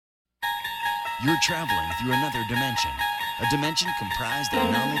You're traveling through another dimension. A dimension comprised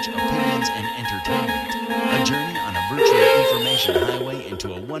of knowledge, opinions, and entertainment. A journey on a virtual information highway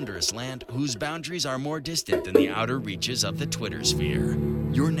into a wondrous land whose boundaries are more distant than the outer reaches of the Twitter sphere.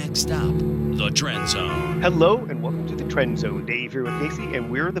 Your next stop, the Trend Zone. Hello and welcome to the Trend Zone. Dave here with Casey, and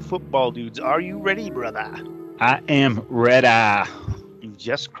we're the football dudes. Are you ready, brother? I am ready. You've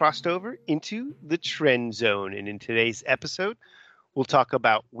just crossed over into the Trend Zone, and in today's episode, we'll talk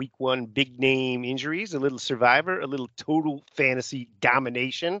about week one big name injuries, a little survivor, a little total fantasy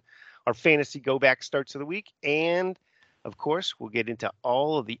domination, our fantasy go back starts of the week, and of course, we'll get into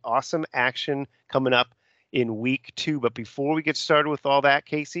all of the awesome action coming up in week two. But before we get started with all that,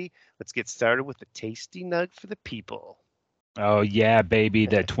 Casey, let's get started with the tasty nug for the people. Oh, yeah, baby.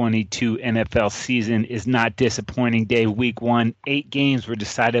 The 22 NFL season is not disappointing, Dave. Week one, 8 games were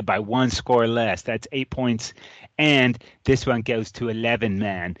decided by one score less. That's 8 points. And this one goes to 11,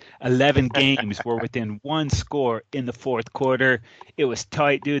 man. 11 games were within one score in the fourth quarter. It was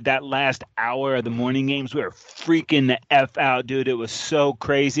tight, dude. That last hour of the morning games, we were freaking the F out, dude. It was so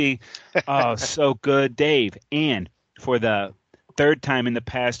crazy. Oh, so good, Dave. And for the third time in the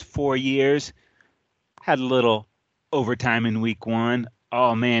past 4 years, had a little overtime in week one.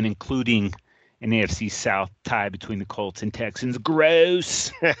 Oh, man, including an AFC South tie between the Colts and Texans.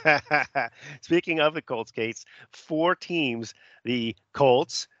 Gross. Speaking of the Colts, Case, 4 teams, the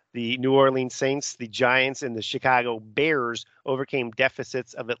Colts, the New Orleans Saints, the Giants, and the Chicago Bears overcame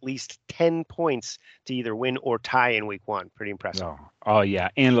deficits of at least 10 points to either win or tie in week one. Pretty impressive. Oh yeah.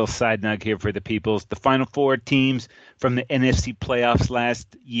 And a little side nug here for the peoples. The final 4 teams from the NFC playoffs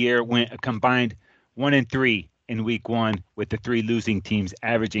last year went a combined 1-3 in week one, with the 3 losing teams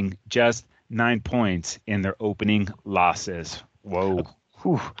averaging just 9 points in their opening losses. Whoa.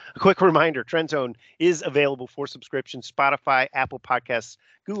 A quick reminder, Trend Zone is available for subscription, Spotify, Apple Podcasts,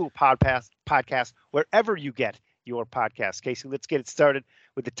 Google Podcasts, wherever you get your podcasts. Casey, let's get it started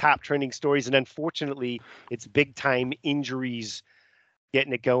with the top trending stories. And unfortunately, it's big time injuries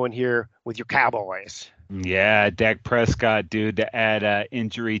getting it going here with your Cowboys. Yeah, Dak Prescott, dude, to add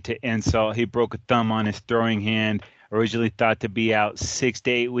injury to insult. He broke a thumb on his throwing hand, originally thought to be out 6 to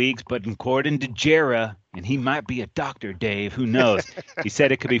 8 weeks, but according to Jera, and he might be a doctor, Dave, who knows? He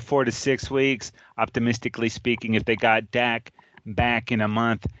said it could be 4 to 6 weeks. Optimistically speaking, if they got Dak back in a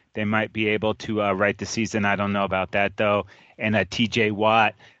month, they might be able to right the season. I don't know about that, though. And TJ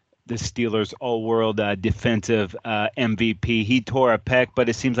Watt, the Steelers' all-world defensive MVP. He tore a pec, but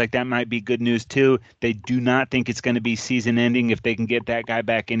it seems like that might be good news too. They do not think it's going to be season-ending. If they can get that guy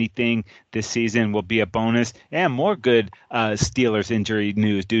back, anything this season will be a bonus. And more good Steelers injury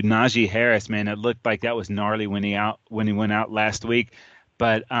news, dude. Najee Harris, man, it looked like that was gnarly when he went out last week.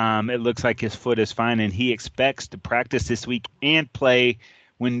 But it looks like his foot is fine, and he expects to practice this week and play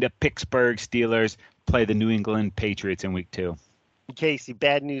when the Pittsburgh Steelers play the New England Patriots in week 2. Casey,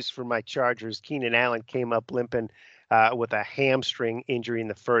 bad news for my Chargers. Keenan Allen came up limping with a hamstring injury in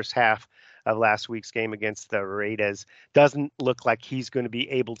the first half of last week's game against the Raiders. Doesn't look like he's going to be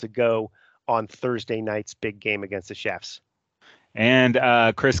able to go on Thursday night's big game against the Chiefs. And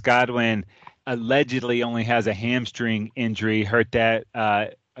Chris Godwin allegedly only has a hamstring injury. Hurt that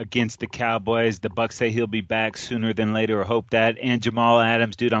against the Cowboys. The Bucs say he'll be back sooner than later, or hope that. And Jamal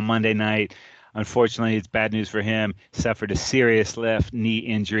Adams, dude, on Monday night, unfortunately, it's bad news for him. Suffered a serious left knee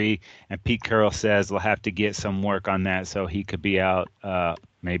injury, and Pete Carroll says we'll have to get some work on that, so he could be out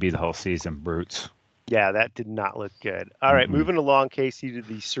maybe the whole season. Brutes. Yeah, that did not look good. All right, moving along, Casey, to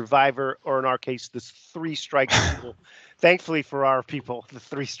the survivor, or in our case, the 3 strikes pool. Thankfully for our people, the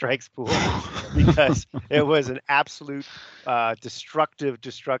 3 strikes pool, because it was an absolute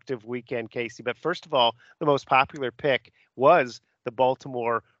destructive weekend, Casey. But first of all, the most popular pick was the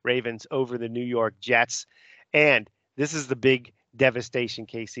Baltimore Ravens over the New York Jets. And this is the big devastation,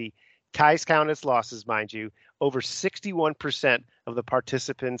 Casey. Ties count as losses, mind you. Over 61% of the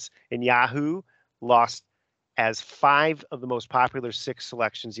participants in Yahoo lost, as 5 of the most popular 6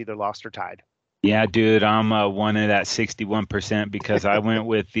 selections either lost or tied. Yeah, dude, I'm one of that 61% because I went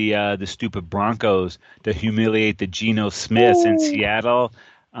with the stupid Broncos to humiliate the Geno Smiths in Seattle.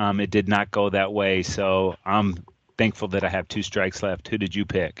 It did not go that way, so I'm thankful that I have 2 strikes left. Who did you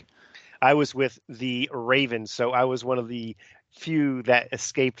pick? I was with the Ravens, so I was one of the few that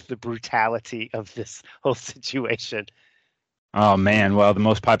escaped the brutality of this whole situation. Oh, man. Well, the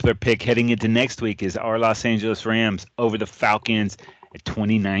most popular pick heading into next week is our Los Angeles Rams over the Falcons at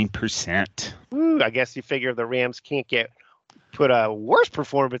 29%. Ooh, I guess you figure the Rams can't get put a worse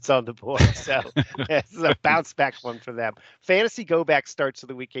performance on the board. So this is a bounce back one for them. Fantasy go back starts of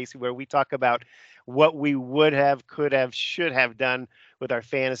the week, Casey, where we talk about what we would have, could have, should have done with our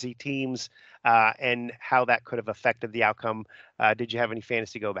fantasy teams and how that could have affected the outcome. Did you have any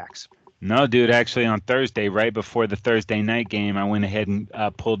fantasy go backs? No, dude, actually on Thursday, right before the Thursday night game, I went ahead and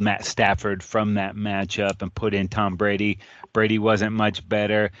pulled Matt Stafford from that matchup and put in Tom Brady. Brady wasn't much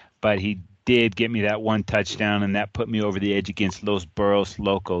better, but he did get me that one touchdown, and that put me over the edge against Los Burros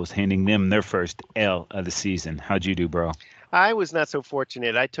Locos, handing them their first L of the season. How'd you do, bro? I was not so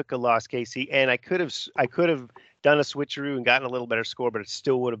fortunate. I took a loss, Casey, and I could have done a switcheroo and gotten a little better score, but it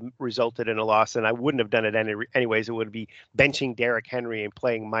still would have resulted in a loss, and I wouldn't have done it anyways. It would be benching Derrick Henry and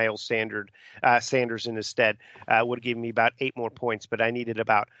playing Miles Sanders in his stead. Would have given me about 8 more points, but I needed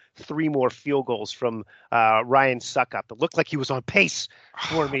about 3 more field goals from Ryan Suckup. It looked like he was on pace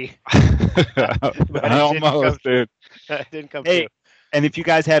for me. Almost, dude. It didn't come Hey, through. and if you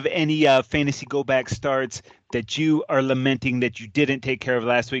guys have any fantasy go back starts that you are lamenting that you didn't take care of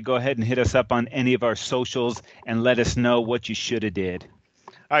last week, go ahead and hit us up on any of our socials and let us know what you should have did.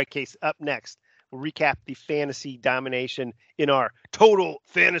 All right, Case, up next, we'll recap the fantasy domination in our total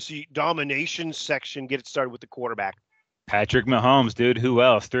fantasy domination section. Get it started with the quarterback. Patrick Mahomes, dude. Who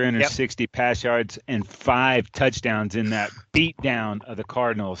else? 360 pass yards and 5 touchdowns in that beatdown of the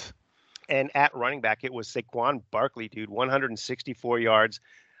Cardinals. And at running back, it was Saquon Barkley, dude, 164 yards,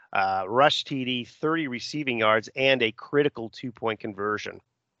 rush TD, 30 receiving yards, and a critical 2-point conversion.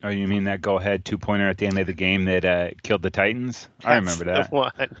 Oh, you mean that go-ahead 2-pointer at the end of the game that killed the Titans? I remember that. The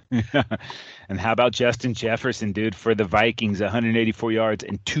one. And how about Justin Jefferson, dude, for the Vikings, 184 yards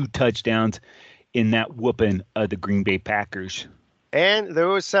and 2 touchdowns in that whooping of the Green Bay Packers. And there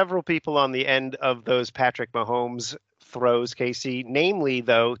were several people on the end of those Patrick Mahomes throws, Casey, namely,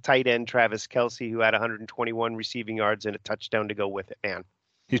 though, tight end Travis Kelce, who had 121 receiving yards and a touchdown to go with it, man.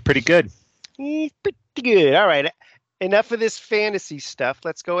 He's pretty good. He's pretty good. All right. Enough of this fantasy stuff.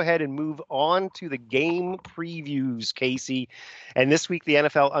 Let's go ahead and move on to the game previews, Casey. And this week, the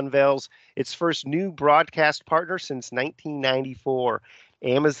NFL unveils its first new broadcast partner since 1994,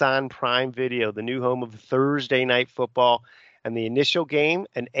 Amazon Prime Video, the new home of Thursday Night Football. And the initial game,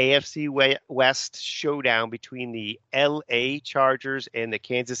 an AFC West showdown between the LA Chargers and the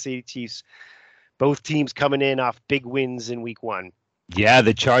Kansas City Chiefs. Both teams coming in off big wins in week 1. Yeah,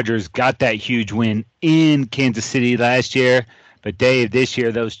 the Chargers got that huge win in Kansas City last year. But, Dave, this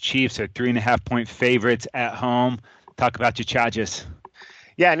year, those Chiefs are 3.5-point favorites at home. Talk about your Chargers.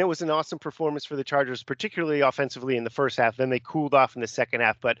 Yeah, and it was an awesome performance for the Chargers, particularly offensively in the first half. Then they cooled off in the second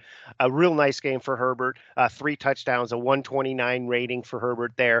half, but a real nice game for Herbert. 3 touchdowns, a 129 rating for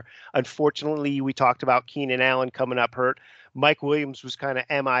Herbert there. Unfortunately, we talked about Keenan Allen coming up hurt. Mike Williams was kind of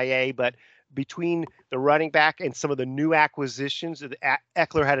MIA, but between the running back and some of the new acquisitions,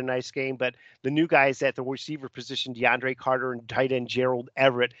 Eckler had a nice game, but the new guys at the receiver position, DeAndre Carter and tight end Gerald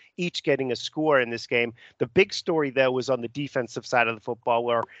Everett, each getting a score in this game. The big story, though, was on the defensive side of the football,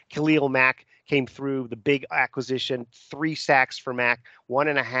 where Khalil Mack came through, the big acquisition, 3 sacks for Mack,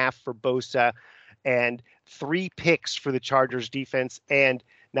 1.5 for Bosa, and 3 picks for the Chargers defense. And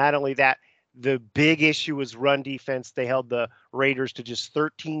not only that, the big issue was run defense. They held the Raiders to just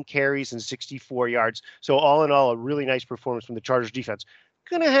 13 carries and 64 yards. So all in all, a really nice performance from the Chargers defense.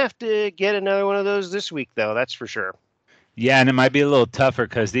 Going to have to get another one of those this week, though. That's for sure. Yeah, and it might be a little tougher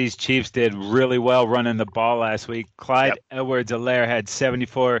because these Chiefs did really well running the ball last week. Clyde Edwards-Helaire had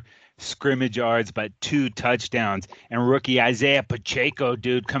 74 scrimmage yards, but 2 touchdowns. And rookie Isaiah Pacheco,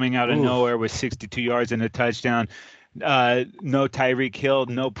 dude, coming out of nowhere with 62 yards and a touchdown. No Tyreek Hill,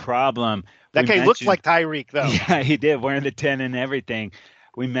 no problem. That guy looked like Tyreek, though. Yeah, he did, wearing the 10 and everything.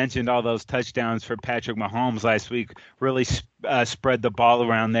 We mentioned all those touchdowns for Patrick Mahomes last week. Really spread the ball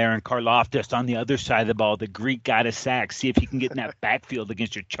around there. And Karlaftis on the other side of the ball. The Greek got a sack. See if he can get in that backfield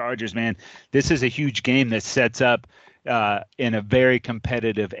against your Chargers, man. This is a huge game that sets up in a very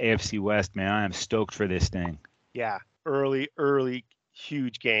competitive AFC West, man. I am stoked for this thing. Yeah, early,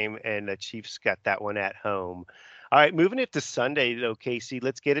 huge game. And the Chiefs got that one at home. All right, moving it to Sunday, though, Casey.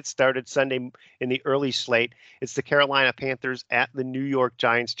 Let's get it started Sunday in the early slate. It's the Carolina Panthers at the New York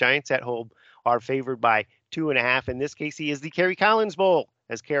Giants. Giants at home are favored by 2.5. And this, Casey, is the Kerry Collins Bowl,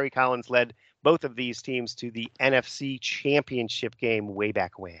 as Kerry Collins led both of these teams to the NFC Championship game way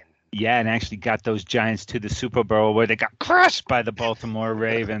back when. Yeah, and actually got those Giants to the Super Bowl where they got crushed by the Baltimore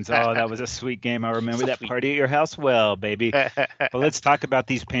Ravens. Oh, that was a sweet game. I remember that party at your house well, baby. But let's talk about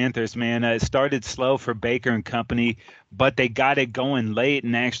these Panthers, man. It started slow for Baker and company, but they got it going late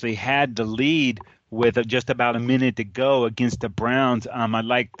and actually had the lead with just about a minute to go against the Browns. I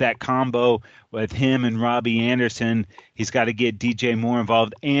like that combo with him and Robbie Anderson. He's got to get DJ Moore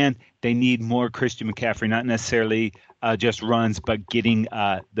involved, and they need more Christian McCaffrey, not necessarily just runs, but getting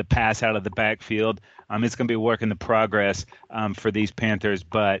the pass out of the backfield. It's going to be a work in the progress for these Panthers,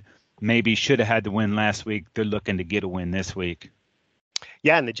 but maybe should have had the win last week. They're looking to get a win this week.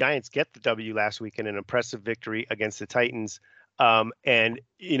 Yeah, and the Giants get the W last week in an impressive victory against the Titans. And,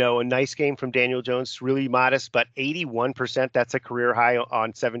 a nice game from Daniel Jones, really modest, but 81%. That's a career high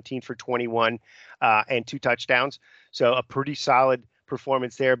on 17 for 21 and 2 touchdowns. So a pretty solid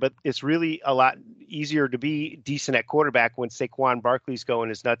performance there. But it's really a lot easier to be decent at quarterback when Saquon Barkley's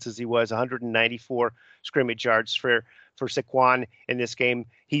going as nuts as he was. 194 scrimmage yards for Saquon in this game.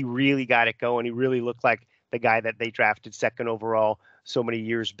 He really got it going. He really looked like the guy that they drafted second overall so many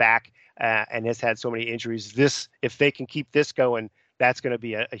years back and has had so many injuries. If they can keep this going, that's going to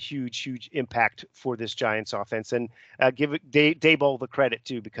be a huge, huge impact for this Giants offense. And give Daboll the credit,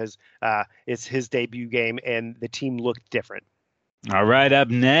 too, because it's his debut game and the team looked different. All right, up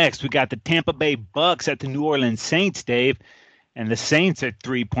next, we got the Tampa Bay Bucks at the New Orleans Saints, Dave. And the Saints are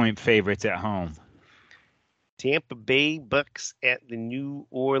 3-point favorites at home. Tampa Bay Bucks at the New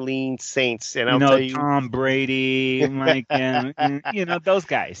Orleans Saints. And I'll tell you, Tom Brady, Mike, those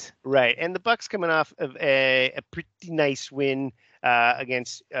guys. Right. And the Bucks coming off of a pretty nice win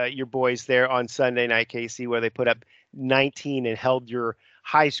against your boys there on Sunday night, KC, where they put up 19 and held your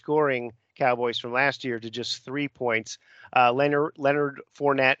high-scoring Cowboys from last year to just 3 points. Leonard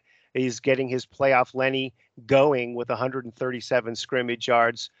Fournette is getting his playoff Lenny going with 137 scrimmage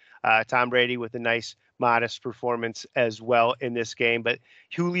yards. Tom Brady with a nice modest performance as well in this game. But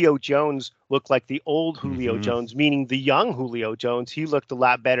Julio Jones looked like the old Julio Jones, meaning the young Julio Jones. He looked a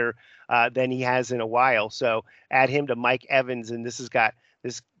lot better than he has in a while. So add him to Mike Evans, and this is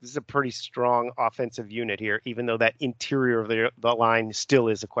a pretty strong offensive unit here, even though that interior of the line still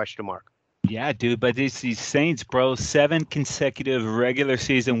is a question mark. Yeah, dude, but these Saints, bro, 7 consecutive regular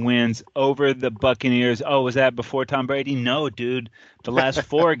season wins over the Buccaneers. Oh, was that before Tom Brady? No, dude. The last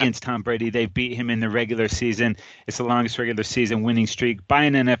 4 against Tom Brady, they beat him in the regular season. It's the longest regular season winning streak by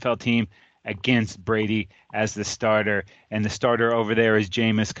an NFL team against Brady as the starter. And the starter over there is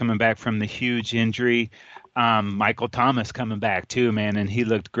Jameis coming back from the huge injury. Michael Thomas coming back too, man, and he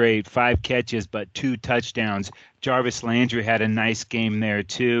looked great. 5 catches, but 2 touchdowns. Jarvis Landry had a nice game there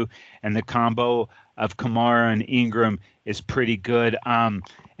too, and the combo of Kamara and Ingram is pretty good. And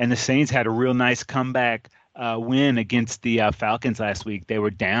the Saints had a real nice comeback win against the Falcons last week. They were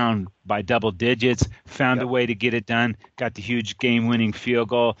down by double digits, found a way to get it done, got the huge game-winning field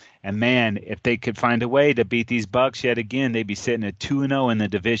goal. And, man, if they could find a way to beat these Bucs yet again, they'd be sitting at 2-0 in the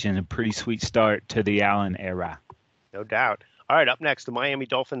division, a pretty sweet start to the Allen era. No doubt. All right, up next, the Miami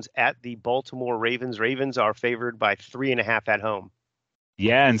Dolphins at the Baltimore Ravens. Ravens are favored by 3.5 at home.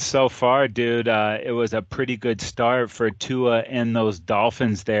 Yeah, and so far, dude, it was a pretty good start for Tua and those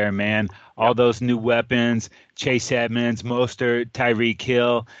Dolphins there, man. All those new weapons, Chase Edmonds, Mostert, Tyreek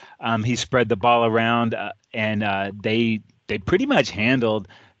Hill. He spread the ball around, and they pretty much handled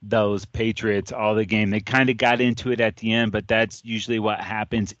those Patriots all the game. They kind of got into it at the end, but that's usually what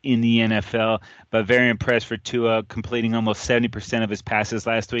happens in the NFL. But very impressed for Tua, completing almost 70% of his passes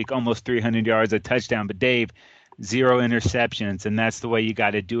last week, almost 300 yards, a touchdown. But Dave, 0 interceptions, and that's the way you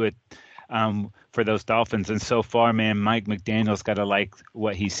got to do it for those Dolphins. And so far, man, Mike McDaniel's got to like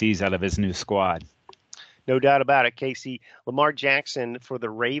what he sees out of his new squad. No doubt about it, Casey. Lamar Jackson for the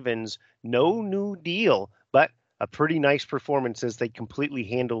Ravens, no new deal, but a pretty nice performance as they completely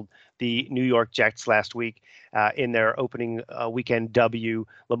handled the New York Jets last week in their opening weekend W.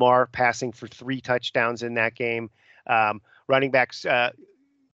 Lamar passing for 3 touchdowns in that game. Running backs,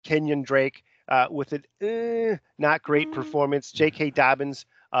 Kenyon Drake, with a not great performance. J.K. Dobbins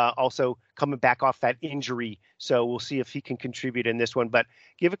also coming back off that injury, so we'll see if he can contribute in this one. But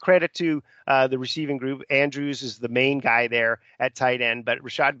give a credit to the receiving group. Andrews is the main guy there at tight end, but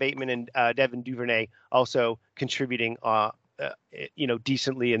Rashad Bateman and Devin Duvernay also contributing,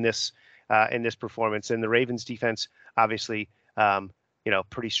 decently in this performance. And the Ravens defense, obviously,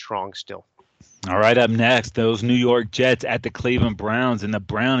 pretty strong still. All right, up next, those New York Jets at the Cleveland Browns, and the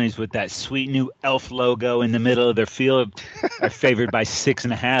Brownies with that sweet new elf logo in the middle of their field are favored by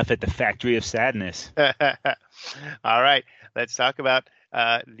 6.5 at the Factory of Sadness. All right, let's talk about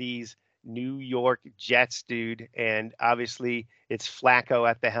these New York Jets, dude. And obviously it's Flacco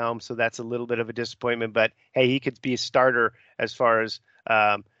at the helm, so that's a little bit of a disappointment. But, hey, he could be a starter as far as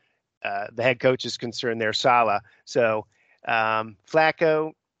the head coach is concerned there, Saleh. So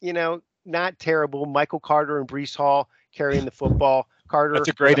Flacco, not terrible. Michael Carter and Breece Hall carrying the football. Carter. That's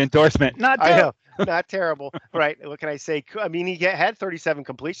a great endorsement. Not I terrible. know, not terrible, right? What can I say? I mean, he had 37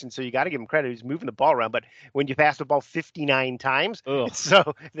 completions, so you got to give him credit. He's moving the ball around, but when you pass the ball 59 times, Ugh.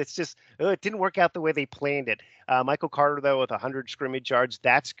 so it's just it didn't work out the way they planned it. Michael Carter, though, with 100 scrimmage yards,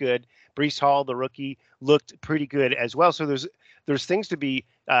 that's good. Breece Hall, the rookie, looked pretty good as well. So there's things to be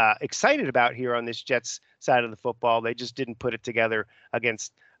excited about here on this Jets side of the football. They just didn't put it together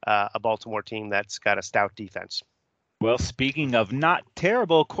against a Baltimore team that's got a stout defense. Well, speaking of not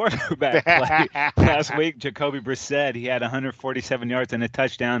terrible quarterback play, last week, Jacoby Brissett, he had 147 yards and a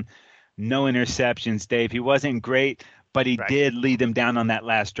touchdown, no interceptions, Dave. He wasn't great, but he did lead them down on that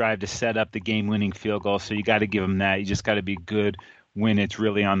last drive to set up the game-winning field goal, so you got to give him that. You just got to be good when it's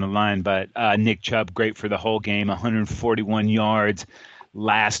really on the line. But Nick Chubb, great for the whole game, 141 yards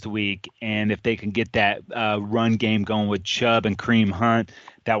last week. And if they can get that run game going with Chubb and Kareem Hunt,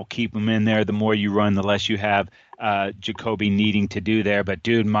 that will keep them in there. The more you run, the less you have Jacoby needing to do there. But,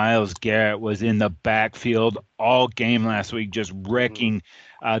 dude, Myles Garrett was in the backfield all game last week, just wrecking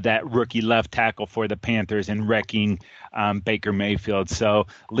that rookie left tackle for the Panthers and wrecking Baker Mayfield. So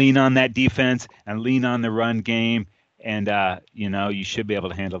lean on that defense and lean on the run game. And, you should be able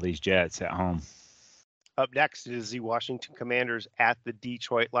to handle these Jets at home. Up next is the Washington Commanders at the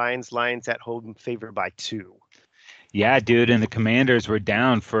Detroit Lions. Lions at home favored by 2. Yeah, dude, and the Commanders were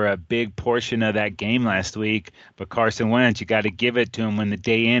down for a big portion of that game last week. But Carson Wentz, you got to give it to him. When the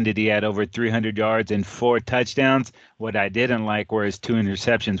day ended, he had over 300 yards and 4 touchdowns. What I didn't like were his 2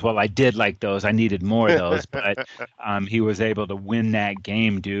 interceptions. Well, I did like those. I needed more of those. But he was able to win that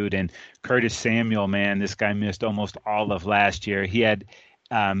game, dude. And Curtis Samuel, man, this guy missed almost all of last year. He had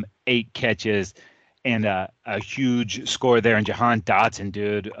 8 catches and a huge score there. And Jahan Dotson,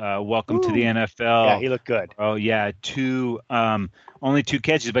 dude, welcome to the NFL. Yeah, he looked good. Oh, yeah, only 2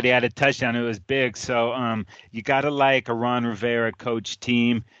 catches, but he had a touchdown. It was big. So you got to like a Ron Rivera coach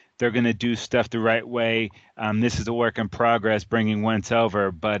team. They're going to do stuff the right way. This is a work in progress bringing Wentz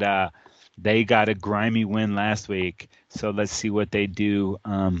over, but they got a grimy win last week. So let's see what they do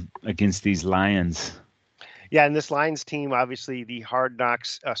against these Lions. Yeah, and this Lions team, obviously the Hard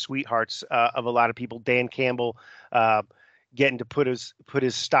Knocks sweethearts of a lot of people. Dan Campbell getting to put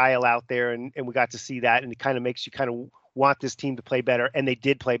his style out there, and we got to see that, and it kind of makes you kind of want this team to play better, and they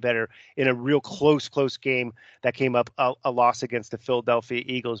did play better in a real close game that came up a loss against the Philadelphia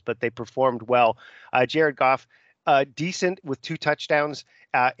Eagles, but they performed well. Jared Goff, decent with 2 touchdowns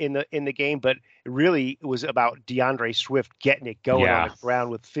in the game, but really it was about DeAndre Swift getting it going on the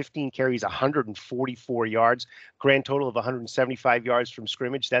ground with 15 carries, 144 yards, grand total of 175 yards from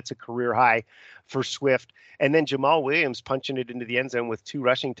scrimmage. That's a career high for Swift. And then Jamal Williams punching it into the end zone with 2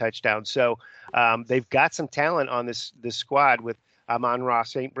 rushing touchdowns. So they've got some talent on this squad with Amon-Ra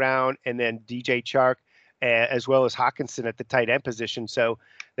St. Brown and then DJ Chark, as well as Hawkinson at the tight end position. So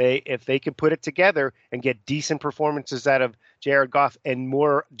if they can put it together and get decent performances out of Jared Goff and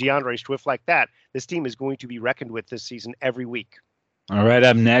more DeAndre Swift like that, this team is going to be reckoned with this season every week. All right,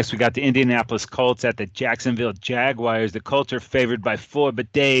 up next, we got the Indianapolis Colts at the Jacksonville Jaguars. The Colts are favored by 4,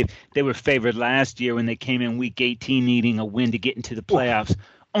 but Dave, they were favored last year when they came in Week 18 needing a win to get into the playoffs,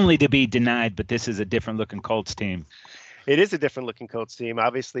 only to be denied, but this is a different-looking Colts team. It is a different-looking Colts team,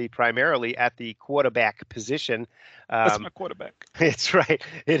 obviously primarily at the quarterback position. That's my quarterback. It's right.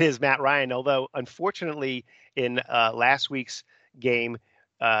 It is Matt Ryan, although unfortunately in last week's game,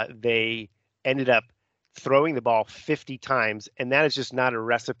 they ended up throwing the ball 50 times, and that is just not a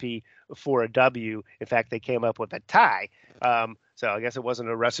recipe for a W. In fact, they came up with a tie. So I guess it wasn't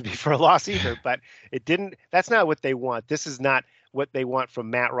a recipe for a loss either, but it didn't. That's not what they want. This is not what they want from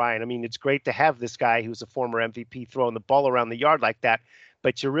Matt Ryan. I mean, it's great to have this guy who's a former MVP throwing the ball around the yard like that,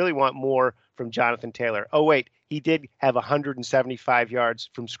 but you really want more from Jonathan Taylor. Oh, wait, he did have 175 yards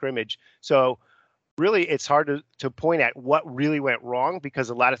from scrimmage. So really, it's hard to point at what really went wrong because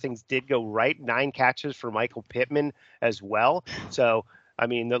a lot of things did go right. 9 catches for Michael Pittman as well. So, I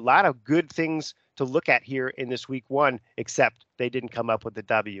mean, a lot of good things to look at here in this week 1, except they didn't come up with the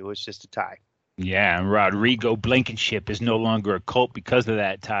W. It was just a tie. Yeah, and Rodrigo Blankenship is no longer a Colt because of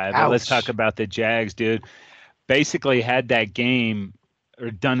that tie. But let's talk about the Jags, dude. Basically had that game or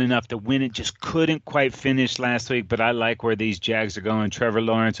done enough to win it, just couldn't quite finish last week. But I like where these Jags are going. Trevor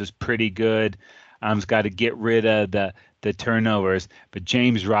Lawrence was pretty good. He's got to get rid of the turnovers. But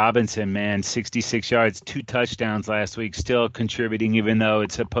James Robinson, man, 66 yards, 2 touchdowns last week, still contributing, even though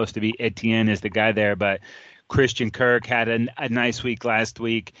it's supposed to be Etienne is the guy there. But Christian Kirk had a nice week last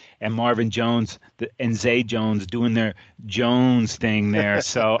week, and Marvin Jones and Zay Jones doing their Jones thing there.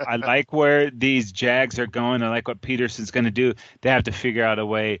 So I like where these Jags are going. I like what Peterson's going to do. They have to figure out a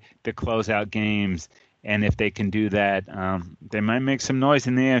way to close out games And if they can do that, they might make some noise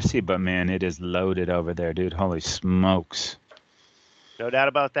in the AFC. But, man, it is loaded over there, dude. Holy smokes. No doubt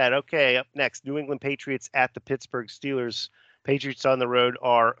about that. Okay, up next, New England Patriots at the Pittsburgh Steelers. Patriots on the road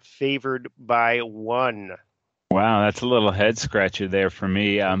are favored by 1. Wow, that's a little head scratcher there for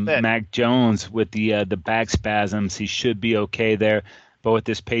me. Mac Jones with the back spasms, he should be okay there. But what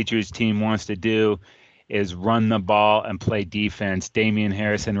this Patriots team wants to do is run the ball and play defense. Damian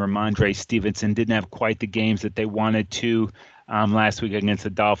Harris and Ramondre Stevenson didn't have quite the games that they wanted to last week against the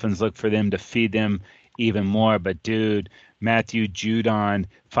Dolphins. Look for them to feed them even more. But, dude, Matthew Judon,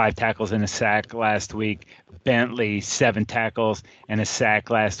 5 tackles and a sack last week. Bentley, 7 tackles and a sack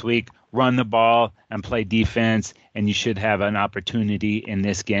last week. Run the ball and play defense, and you should have an opportunity in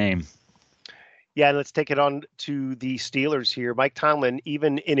this game. Yeah, and let's take it on to the Steelers here. Mike Tomlin,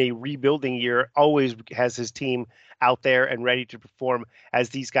 even in a rebuilding year, always has his team out there and ready to perform, as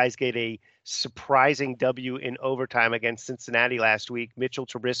these guys get a surprising W in overtime against Cincinnati last week. The Mitchell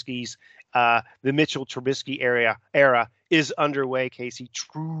Trubisky era is underway. Casey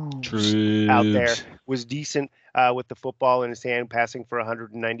Trues out there was decent with the football in his hand, passing for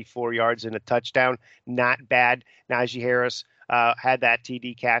 194 yards and a touchdown. Not bad. Najee Harris had that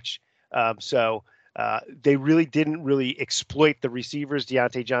TD catch. So they really didn't exploit the receivers,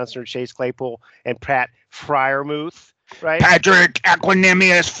 Deontay Johnson or Chase Claypool and Pat Freiermuth, right? Patrick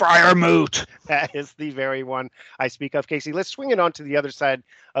Equanimous Freiermuth. That is the very one I speak of, Casey. Let's swing it on to the other side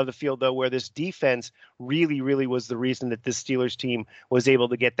of the field, though, where this defense really was the reason that this Steelers team was able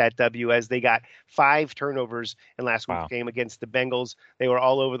to get that W, as they got 5 turnovers in last week's game against the Bengals. They were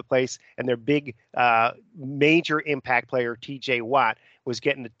all over the place, and their big major impact player, TJ Watt, was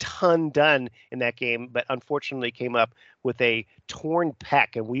getting a ton done in that game, but unfortunately came up with a torn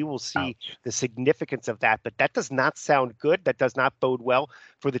pec, and we will see the significance of that. But that does not sound good. That does not bode well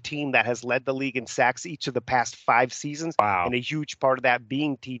for the team that has led the league in sacks each of the past 5 seasons, and a huge part of that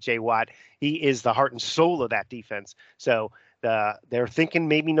being TJ Watt. He is the heart and soul of that defense. So they're thinking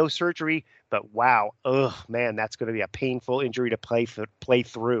maybe no surgery, but wow, man, that's going to be a painful injury to play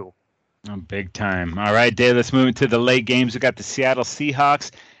through. Oh, big time. All right, Dave, let's move into the late games. We got the Seattle Seahawks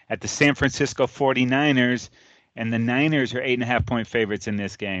at the San Francisco 49ers, and the Niners are 8.5-point favorites in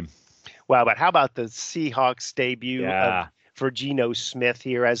this game. Wow, but how about the Seahawks debut for Geno Smith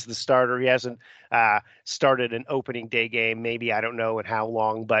here as the starter? He hasn't started an opening day game, maybe, I don't know in how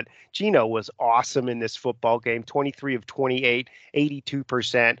long, but Geno was awesome in this football game, 23 of 28,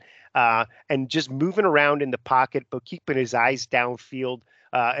 82%, and just moving around in the pocket, but keeping his eyes downfield.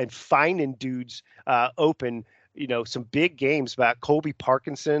 And finding dudes open, some big games about Colby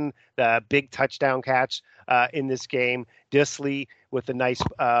Parkinson, the big touchdown catch in this game. Disley with a nice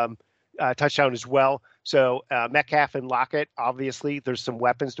touchdown as well. So Metcalf and Lockett, obviously, there's some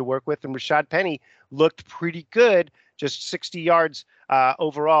weapons to work with. And Rashad Penny looked pretty good, just 60 yards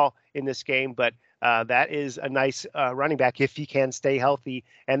overall in this game. But that is a nice running back if he can stay healthy.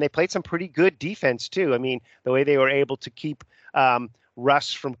 And they played some pretty good defense, too. I mean, the way they were able to keep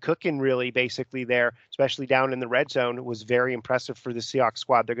Russ from cooking really basically there, especially down in the red zone, was very impressive for the Seahawks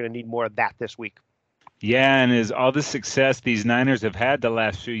squad. They're going to need more of that this week. Yeah, and as all the success these Niners have had the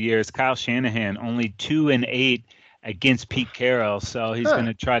last few years, Kyle Shanahan only 2-8 against Pete Carroll, so he's going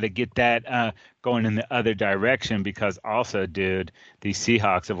to try to get that going in the other direction, because also, dude, the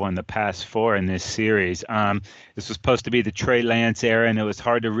Seahawks have won the past 4 in this series. This was supposed to be the Trey Lance era, and it was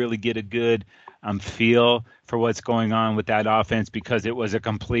hard to really get a good feel for what's going on with that offense because it was a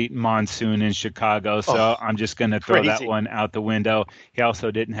complete monsoon in Chicago. So I'm just going to throw that one out the window. He also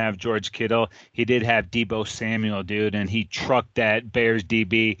didn't have George Kittle. He did have Deebo Samuel, dude, and he trucked that Bears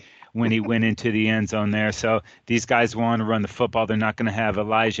DB when he went into the end zone there. So these guys want to run the football. They're not going to have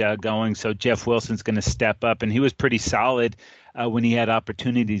Elijah going. So Jeff Wilson's going to step up, and he was pretty solid when he had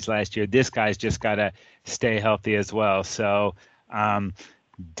opportunities last year. This guy's just got to stay healthy as well. So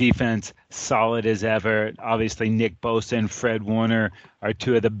defense solid as ever. Obviously, Nick Bosa and Fred Warner are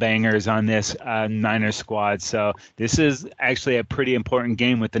 2 of the bangers on this Niners squad. So this is actually a pretty important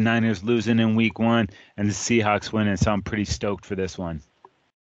game with the Niners losing in week 1 and the Seahawks winning. So I'm pretty stoked for this one.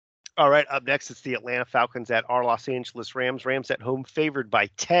 All right, up next, it's the Atlanta Falcons at our Los Angeles Rams. Rams at home favored by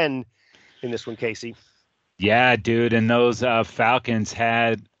 10 in this one, Casey. Yeah, dude, and those Falcons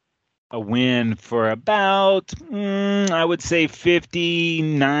had a win for about, I would say,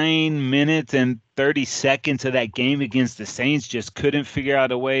 59 minutes and 30 seconds of that game against the Saints. Just couldn't figure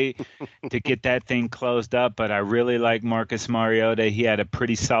out a way to get that thing closed up. But I really like Marcus Mariota. He had a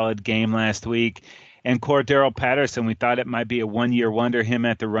pretty solid game last week. And Cordero Patterson, we thought it might be a one-year wonder, him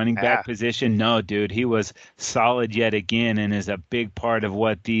at the running back position. No, dude, he was solid yet again and is a big part of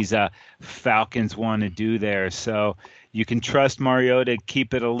what these Falcons want to do there. So you can trust Mariota to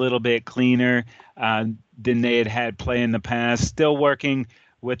keep it a little bit cleaner than they had play in the past. Still working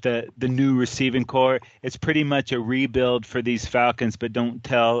with the new receiving core. It's pretty much a rebuild for these Falcons, but don't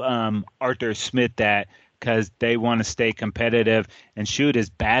tell Arthur Smith that, because they want to stay competitive. And shoot,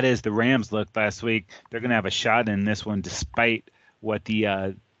 as bad as the Rams looked last week, they're going to have a shot in this one despite what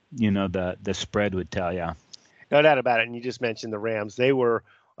the spread would tell you. No doubt about it. And you just mentioned the Rams. They were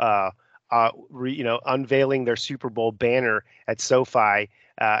unveiling their Super Bowl banner at SoFi,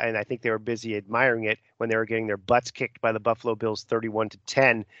 and I think they were busy admiring it when they were getting their butts kicked by the Buffalo Bills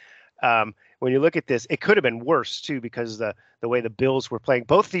 31-10. When you look at this, it could have been worse too, because the way the Bills were playing.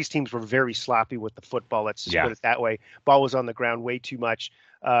 Both of these teams were very sloppy with the football. Let's just put it that way. Ball was on the ground way too much,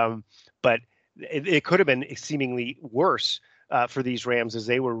 but it could have been seemingly worse for these Rams, as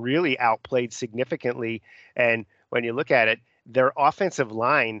they were really outplayed significantly. And when you look at it, their offensive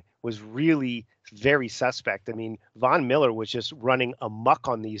line was really very suspect. I mean, Von Miller was just running amok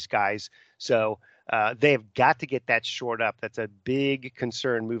on these guys. So they have got to get that shored up. That's a big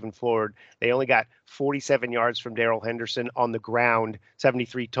concern moving forward. They only got 47 yards from Darrell Henderson on the ground,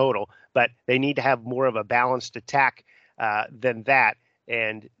 73 total, but they need to have more of a balanced attack than that.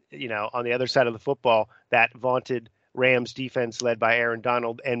 And, on the other side of the football, that vaunted Rams defense led by Aaron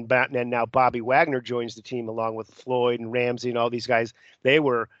Donald, and now Bobby Wagner joins the team along with Floyd and Ramsey and all these guys. They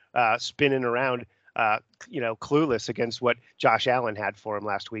were spinning around, clueless against what Josh Allen had for him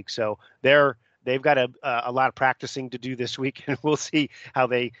last week. So they've got a lot of practicing to do this week, and we'll see how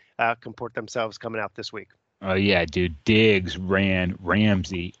they comport themselves coming out this week. Oh yeah, dude, Diggs ran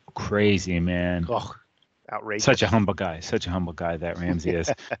Ramsey crazy, man. Oh, outrageous. Such a humble guy that Ramsey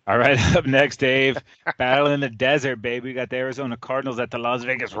is. All right, up next, Dave. Battle in the desert, baby. We got the Arizona Cardinals at the Las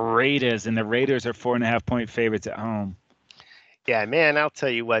Vegas Raiders, and the Raiders are 4.5-point favorites at home. Yeah, man, I'll tell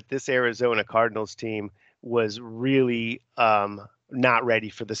you what, this Arizona Cardinals team was really not ready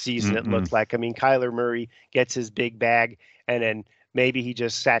for the season. It looked like. I mean, Kyler Murray gets his big bag, and then maybe he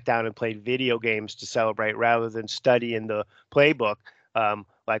just sat down and played video games to celebrate rather than studying the playbook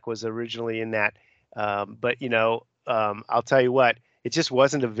like was originally in that. But I'll tell you what, it just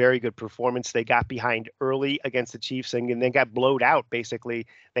wasn't a very good performance. They got behind early against the Chiefs and then got blowed out. Basically,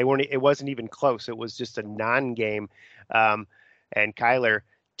 it wasn't even close. It was just a non-game. And Kyler,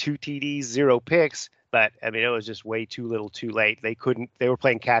 2 TDs, 0 picks. But I mean, it was just way too little, too late. They were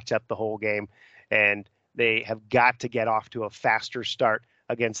playing catch up the whole game, and they have got to get off to a faster start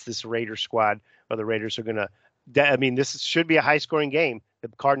against this Raider squad, or the Raiders are going to. I mean, this should be a high-scoring game. The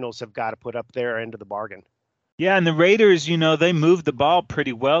Cardinals have got to put up their end of the bargain. Yeah, and the Raiders, they moved the ball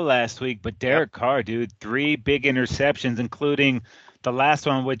pretty well last week, but Derek Carr, dude, 3 big interceptions, including the last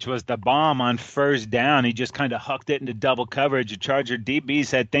one, which was the bomb on first down. He just kind of hucked it into double coverage. The Charger DB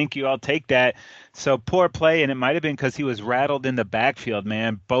said, "Thank you, I'll take that." So poor play, and it might have been because he was rattled in the backfield,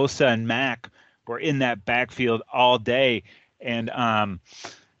 man. Bosa and Mack were in that backfield all day, and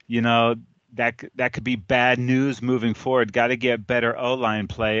that could be bad news moving forward. Got to get better O-line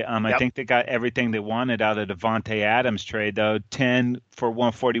play. I think they got everything they wanted out of Devontae Adams trade, though. 10 for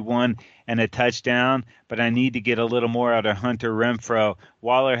 141 and a touchdown, but I need to get a little more out of Hunter Renfrow.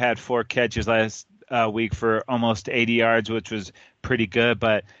 Waller had 4 catches last week for almost 80 yards, which was pretty good,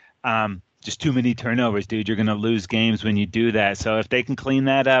 but just too many turnovers, dude. You're going to lose games when you do that. So if they can clean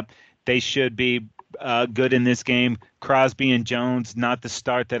that up, they should be good in this game. Crosby and Jones, not the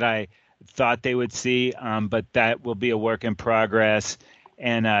start that I thought they would see, but that will be a work in progress.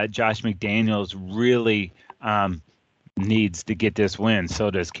 And Josh McDaniels really needs to get this win.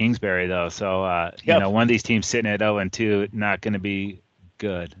 So does Kingsbury, though. So, one of these teams sitting at 0-2, not going to be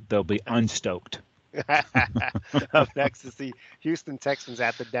good. They'll be unstoked. Up next is the Houston Texans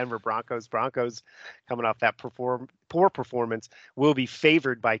at the Denver Broncos. Broncos, coming off that poor performance, will be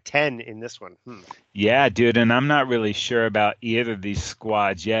favored by 10 in this one. Yeah, dude, and I'm not really sure about either of these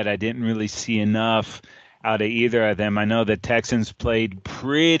squads yet. I didn't really see enough out of either of them. I know the Texans played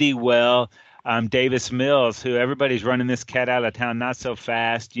pretty well. Davis Mills, who everybody's running this cat out of town, not so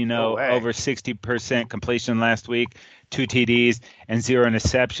fast, over 60% completion last week, 2 TDs and 0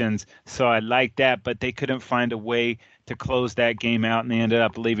 interceptions. So I like that, but they couldn't find a way to close that game out, and they ended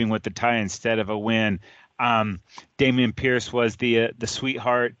up leaving with the tie instead of a win. Damian Pierce was the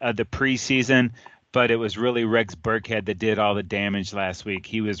sweetheart of the preseason, but it was really Rex Burkhead that did all the damage last week.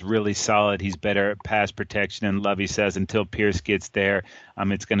 He was really solid. He's better at pass protection, and Lovey says until Pierce gets there,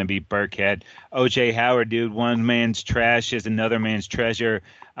 it's going to be Burkhead. O.J. Howard, dude, one man's trash is another man's treasure.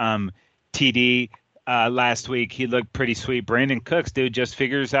 TD last week. He looked pretty sweet. Brandon Cooks, dude, just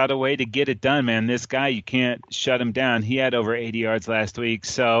figures out a way to get it done, man. This guy, you can't shut him down. He had over 80 yards last week.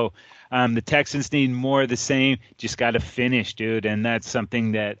 So the Texans need more of the same. Just got to finish, dude. And that's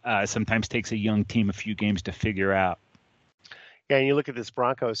something that sometimes takes a young team a few games to figure out. Yeah, and you look at this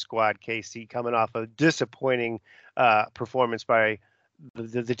Broncos squad, Casey, coming off a disappointing performance by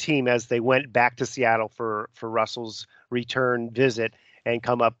the team as they went back to Seattle for Russell's return visit and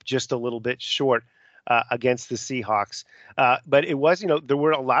come up just a little bit short against the Seahawks. But it was, there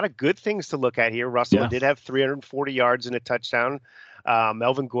were a lot of good things to look at here. Russell did have 340 yards and a touchdown.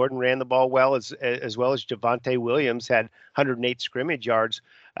 Melvin Gordon ran the ball well, as well as Javonte Williams had 108 scrimmage yards,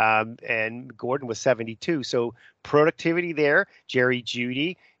 and Gordon was 72. So productivity there. Jerry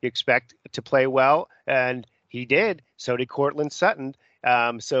Jeudy, you expect to play well, and he did. So did Cortland Sutton.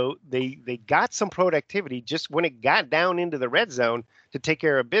 So they got some productivity. Just when it got down into the red zone to take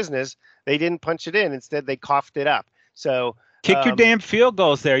care of business, they didn't punch it in. Instead, they coughed it up. So kick your damn field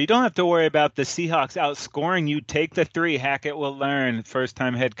goals there. You don't have to worry about the Seahawks outscoring you. Take the 3. Hackett will learn.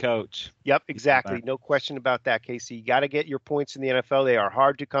 First-time head coach. Yep, exactly. No question about that, Casey. You got to get your points in the NFL. They are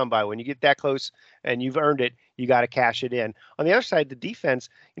hard to come by. When you get that close and you've earned it, you got to cash it in. On the other side, the defense,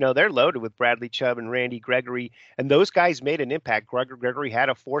 they're loaded with Bradley Chubb and Randy Gregory, and those guys made an impact. Gregory had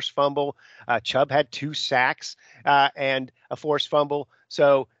a forced fumble. Chubb had 2 sacks and a forced fumble.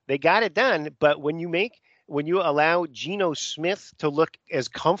 So they got it done. But when you allow Geno Smith to look as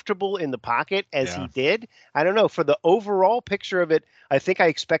comfortable in the pocket as he did, I don't know. For the overall picture of it, I think I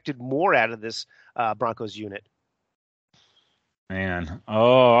expected more out of this Broncos unit. Man. Oh,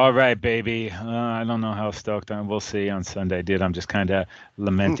 all right, baby. I don't know how stoked I am. We'll see on Sunday, dude. I'm just kind of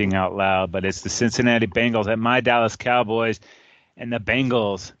lamenting out loud. But it's the Cincinnati Bengals at my Dallas Cowboys, and the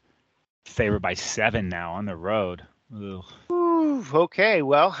Bengals favored by 7 now on the road. Ugh. Okay,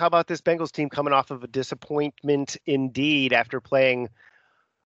 well, how about this Bengals team coming off of a disappointment indeed after playing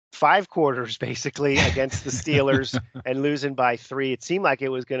 5 quarters basically against the Steelers and losing by 3. It seemed like it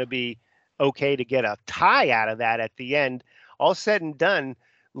was going to be okay to get a tie out of that at the end. All said and done,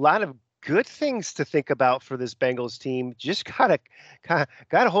 a lot of good things to think about for this Bengals team. Just gotta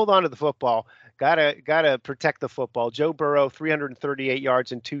hold on to the football. Gotta protect the football. Joe Burrow, 338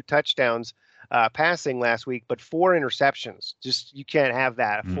 yards and 2 touchdowns. Passing last week, but 4 interceptions. Just you can't have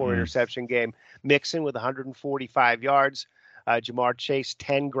that, a 4 interception game. Mixon with 145 yards. Jamar Chase,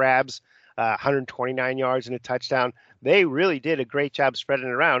 10 grabs, 129 yards and a touchdown. They really did a great job spreading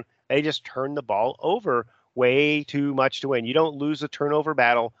it around. They just turned the ball over way too much to win. You don't lose a turnover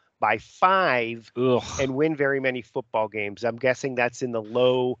battle by 5 and win very many football games. I'm guessing that's in the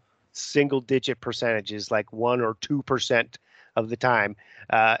low single-digit percentages, like 1 or 2% of the time.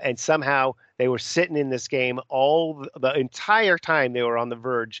 And somehow they were sitting in this game the entire time they were on the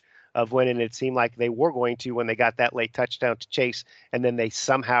verge of winning. It seemed like they were going to when they got that late touchdown to Chase, and then they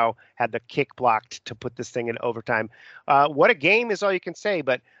somehow had the kick blocked to put this thing in overtime. What a game is all you can say,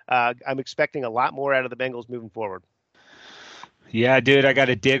 but I'm expecting a lot more out of the Bengals moving forward. Yeah, dude, I got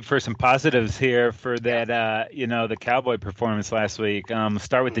to dig for some positives here for that, the Cowboy performance last week.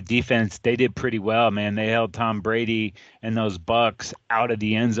 Start with the defense. They did pretty well, man. They held Tom Brady and those Bucks out of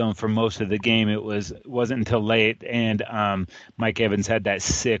the end zone for most of the game. It wasn't until late, and Mike Evans had that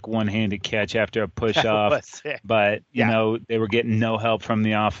sick one-handed catch after a push-off. But, they were getting no help from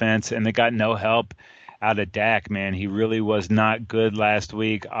the offense, and they got no help out of Dak, man. He really was not good last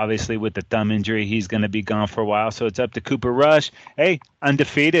week. Obviously, with the thumb injury, he's going to be gone for a while. So it's up to Cooper Rush. Hey,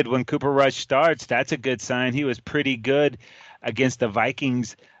 undefeated when Cooper Rush starts. That's a good sign. He was pretty good against the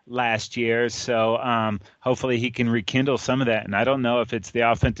Vikings last year. So hopefully he can rekindle some of that. And I don't know if it's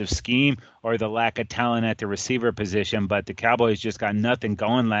the offensive scheme or the lack of talent at the receiver position, but the Cowboys just got nothing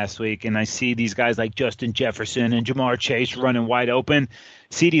going last week. And I see these guys like Justin Jefferson and Jamar Chase running wide open.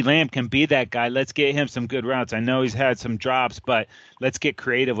 CeeDee Lamb can be that guy. Let's get him some good routes. I know he's had some drops, but let's get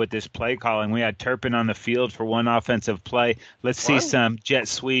creative with this play calling. We had Turpin on the field for one offensive play. Let's see some jet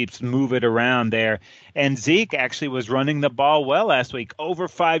sweeps, move it around there. And Zeke actually was running the ball well last week, over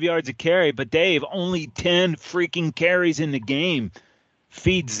 5 yards a carry. But Dave, only 10 freaking carries in the game.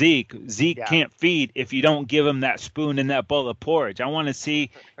 Feed Zeke. Zeke can't feed if you don't give him that spoon and that bowl of porridge. I want to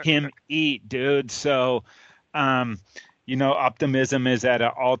see him eat, dude. So, optimism is at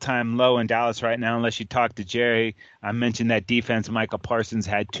an all-time low in Dallas right now, unless you talk to Jerry. I mentioned that defense. Micah Parsons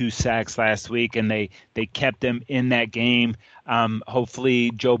had 2 sacks last week, and they kept him in that game.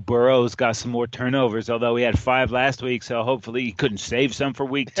 Hopefully Joe Burrow's got some more turnovers, although he had 5 last week, so hopefully he couldn't save some for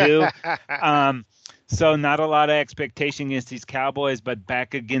week 2. So not a lot of expectation against these Cowboys, but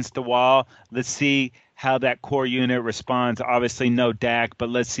back against the wall. Let's see how that core unit responds. Obviously, no Dak, but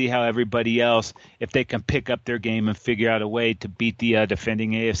let's see how everybody else, if they can pick up their game and figure out a way to beat the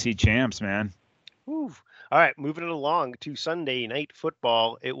defending AFC champs, man. Ooh. All right, moving it along to Sunday Night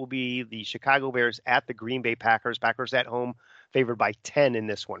Football. It will be the Chicago Bears at the Green Bay Packers. Packers at home, favored by 10 in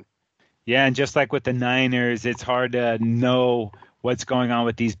this one. Yeah, and just like with the Niners, it's hard to know what's going on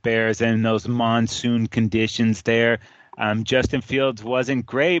with these Bears and those monsoon conditions there. Justin Fields wasn't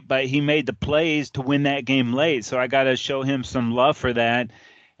great, but he made the plays to win that game late. So I got to show him some love for that.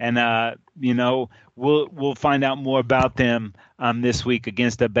 And, we'll find out more about them this week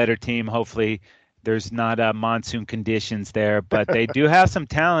against a better team. Hopefully there's not monsoon conditions there, but they do have some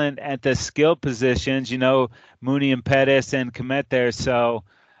talent at the skill positions, Mooney and Pettis and Kmet there. So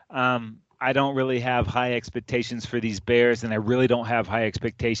I don't really have high expectations for these Bears, and I really don't have high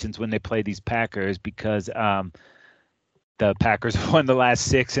expectations when they play these Packers because the Packers won the last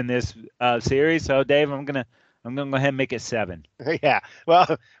 6 in this series. So, Dave, I'm gonna go ahead and make it 7. Yeah,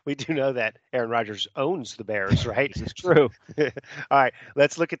 well, we do know that Aaron Rodgers owns the Bears, right? This is true. All right,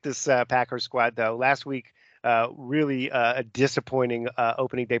 let's look at this Packers squad, though. Last week, really a disappointing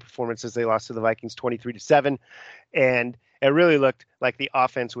opening day performance as they lost to the Vikings 23-7, and it really looked like the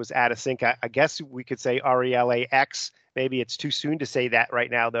offense was out of sync. I guess we could say RELAX. Maybe it's too soon to say that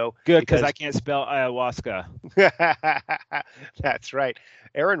right now, though. Good, because I can't spell ayahuasca. That's right.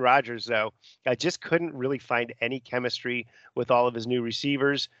 Aaron Rodgers, though, just couldn't really find any chemistry with all of his new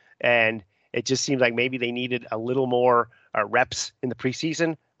receivers, and it just seemed like maybe they needed a little more reps in the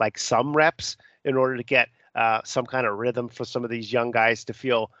preseason, like some reps, in order to get some kind of rhythm for some of these young guys to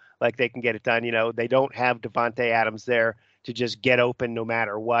feel like they can get it done. They don't have Devontae Adams there to just get open no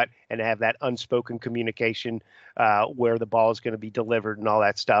matter what and have that unspoken communication where the ball is going to be delivered and all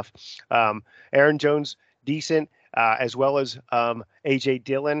that stuff. Aaron Jones, decent, as well as A.J.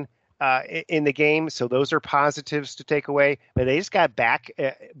 Dillon in the game. So those are positives to take away. But they just got back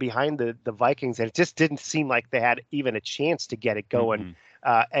behind the Vikings, and it just didn't seem like they had even a chance to get it going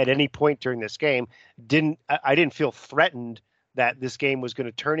at any point during this game. I didn't feel threatened that this game was going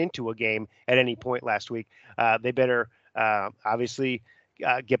to turn into a game at any point last week. They better obviously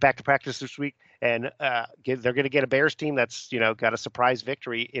get back to practice this week, and they're going to get a Bears team that's got a surprise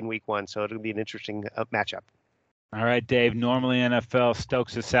victory in week 1. So it'll be an interesting matchup. All right, Dave. Normally NFL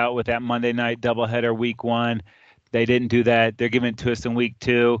stokes us out with that Monday night doubleheader week 1. They didn't do that. They're giving it to us in week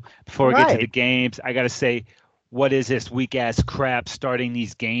 2. Before we get to the games, I got to say, what is this weak-ass crap starting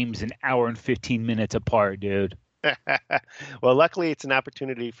these games an hour and 15 minutes apart, dude? Well, luckily it's an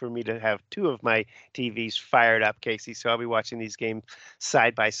opportunity for me to have 2 of my TVs fired up, Casey. So I'll be watching these games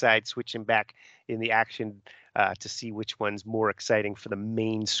side by side, switching back in the action to see which one's more exciting for the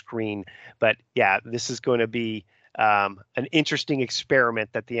main screen. But yeah, this is going to be an interesting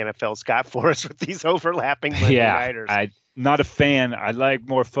experiment that the NFL's got for us with these overlapping Monday nighters. I'm not a fan. I like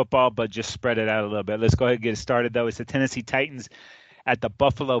more football, but just spread it out a little bit. Let's go ahead and get it started, though. It's the Tennessee Titans at the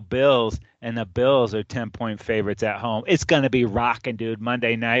Buffalo Bills, and the Bills are 10-point favorites at home. It's going to be rocking, dude,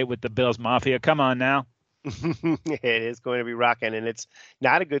 Monday night with the Bills Mafia. Come on now. It is going to be rocking, and it's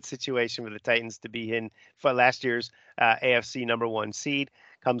not a good situation for the Titans to be in. For last year's AFC number 1 seed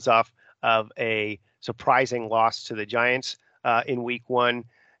comes off of a surprising loss to the Giants in week 1.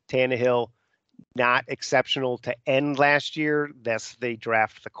 Tannehill, not exceptional to end last year. They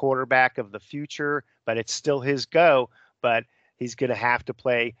draft the quarterback of the future, but it's still his go. But he's going to have to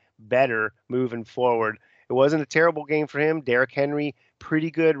play better moving forward. It wasn't a terrible game for him. Derrick Henry, pretty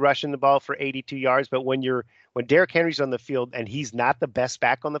good rushing the ball for 82 yards. But when Derrick Henry's on the field and he's not the best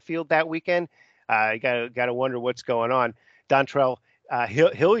back on the field that weekend, you got to wonder what's going on. Dontrell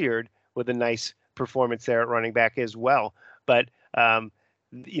Hilliard with a nice performance there at running back as well. But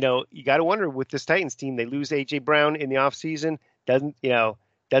you got to wonder with this Titans team, they lose A.J. Brown in the offseason.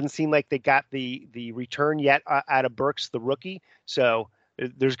 Doesn't seem like they got the return yet out of Burks, the rookie. So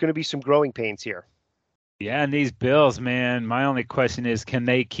there's going to be some growing pains here. Yeah, and these Bills, man, my only question is, can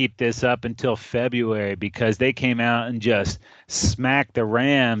they keep this up until February? Because they came out and just smacked the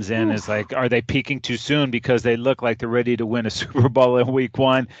Rams, and it's like, are they peaking too soon? Because they look like they're ready to win a Super Bowl in week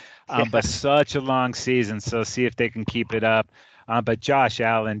 1. But such a long season, so see if they can keep it up. But Josh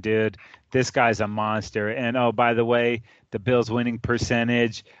Allen, dude, this guy's a monster. And, oh, by the way, the Bills' winning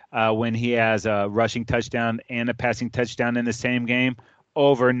percentage when he has a rushing touchdown and a passing touchdown in the same game,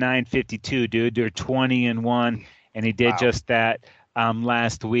 over 952, dude. They're 20-1, and he did just that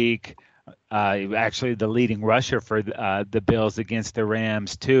last week. Actually, the leading rusher for the Bills against the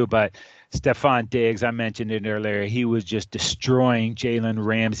Rams, too. But Stephon Diggs, I mentioned it earlier. He was just destroying Jalen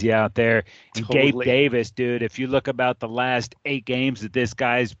Ramsey out there. And Totally. Gabe Davis, dude, if you look about the last 8 games that this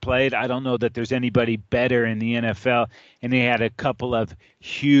guy's played, I don't know that there's anybody better in the NFL. And he had a couple of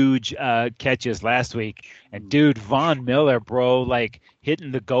huge catches last week. And, dude, Von Miller, bro, like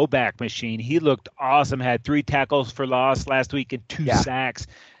hitting the go-back machine. He looked awesome, had 3 tackles for loss last week and 2 sacks.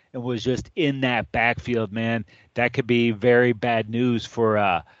 And was just in that backfield, man. That could be very bad news for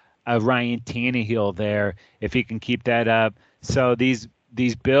Ryan Tannehill there if he can keep that up. So these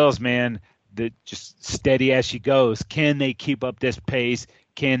Bills, man, that just steady as she goes. Can they keep up this pace?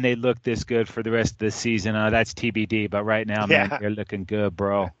 Can they look this good for the rest of the season? That's TBD. But right now, man, they're looking good,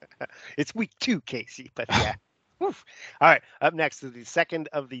 bro. It's week 2, Casey. But yeah. All right. Up next is the second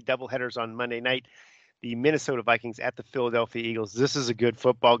of the doubleheaders on Monday night. The Minnesota Vikings at the Philadelphia Eagles. This is a good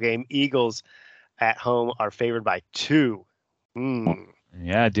football game. Eagles at home are favored by 2.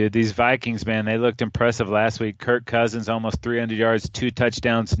 Yeah, dude, these Vikings, man, they looked impressive last week. Kirk Cousins, almost 300 yards, 2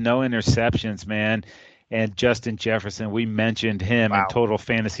 touchdowns, no interceptions, man. And Justin Jefferson, we mentioned him in total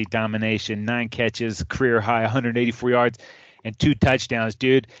fantasy domination, 9 catches, career high, 184 yards. And 2 touchdowns,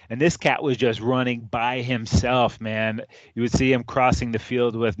 dude. And this cat was just running by himself, man. You would see him crossing the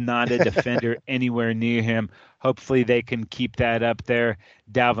field with not a defender anywhere near him. Hopefully they can keep that up there.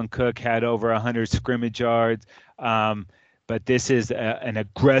 Dalvin Cook had over 100 scrimmage yards. But this is an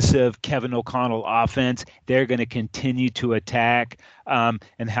aggressive Kevin O'Connell offense. They're going to continue to attack.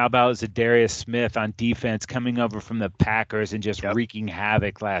 And how about Zadarius Smith on defense coming over from the Packers and just wreaking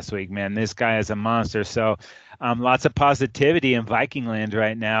havoc last week, man. This guy is a monster. So lots of positivity in Viking land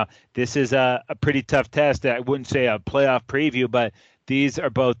right now. This is a pretty tough test. I wouldn't say a playoff preview, but these are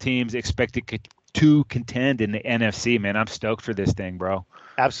both teams expected to contend in the NFC, man. I'm stoked for this thing, bro.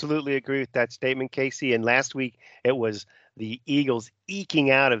 Absolutely agree with that statement, Casey. And last week it was the Eagles eking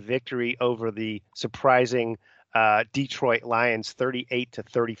out a victory over the surprising Detroit Lions,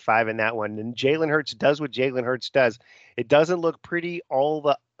 38-35 in that one. And Jalen Hurts does what Jalen Hurts does. It doesn't look pretty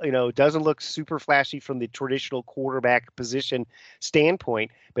it doesn't look super flashy from the traditional quarterback position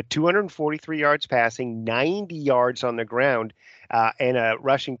standpoint, but 243 yards passing, 90 yards on the ground, and a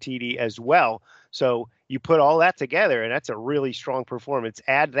rushing TD as well. So you put all that together, and that's a really strong performance.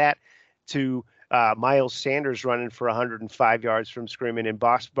 Add that to Miles Sanders running for 105 yards from scrimmage and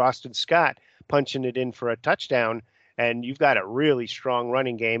Boston Scott punching it in for a touchdown, and you've got a really strong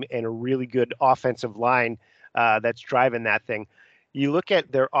running game and a really good offensive line that's driving that thing. You look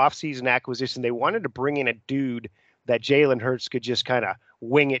at their offseason acquisition, they wanted to bring in a dude that Jalen Hurts could just kind of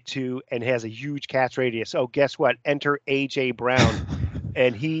wing it to and has a huge catch radius. Oh, guess what? Enter A.J. Brown.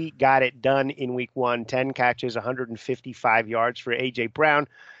 And he got it done in week 1, 10 catches, 155 yards for A.J. Brown.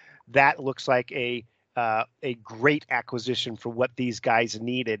 That looks like a great acquisition for what these guys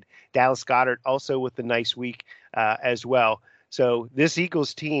needed. Dallas Goedert also with a nice week as well. So this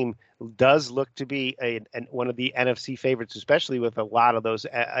Eagles team does look to be one of the NFC favorites, especially with a lot of those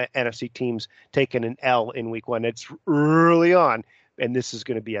NFC teams taking an L in week 1. It's early on, and this is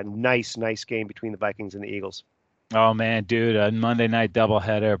going to be a nice game between the Vikings and the Eagles. Oh, man, dude, a Monday night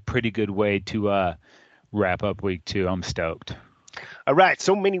doubleheader, pretty good way to wrap up week 2. I'm stoked. All right,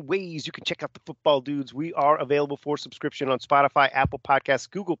 so many ways you can check out the Football Dudes. We are available for subscription on Spotify, Apple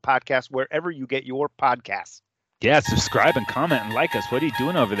Podcasts, Google Podcasts, wherever you get your podcasts. Yeah, subscribe and comment and like us. What are you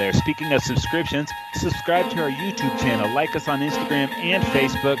doing over there? Speaking of subscriptions, subscribe to our YouTube channel. Like us on Instagram and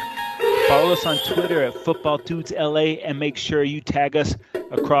Facebook. Follow us on Twitter at Football Dudes LA, and make sure you tag us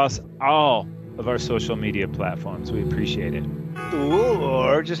across all of our social media platforms. We appreciate it.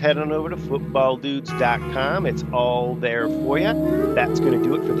 Or just head on over to footballdudes.com. It's all there for you. That's going to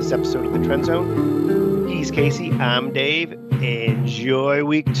do it for this episode of The Trend Zone. He's Casey. I'm Dave. Enjoy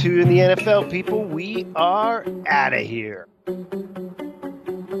week 2 in the NFL, people. We are out of here.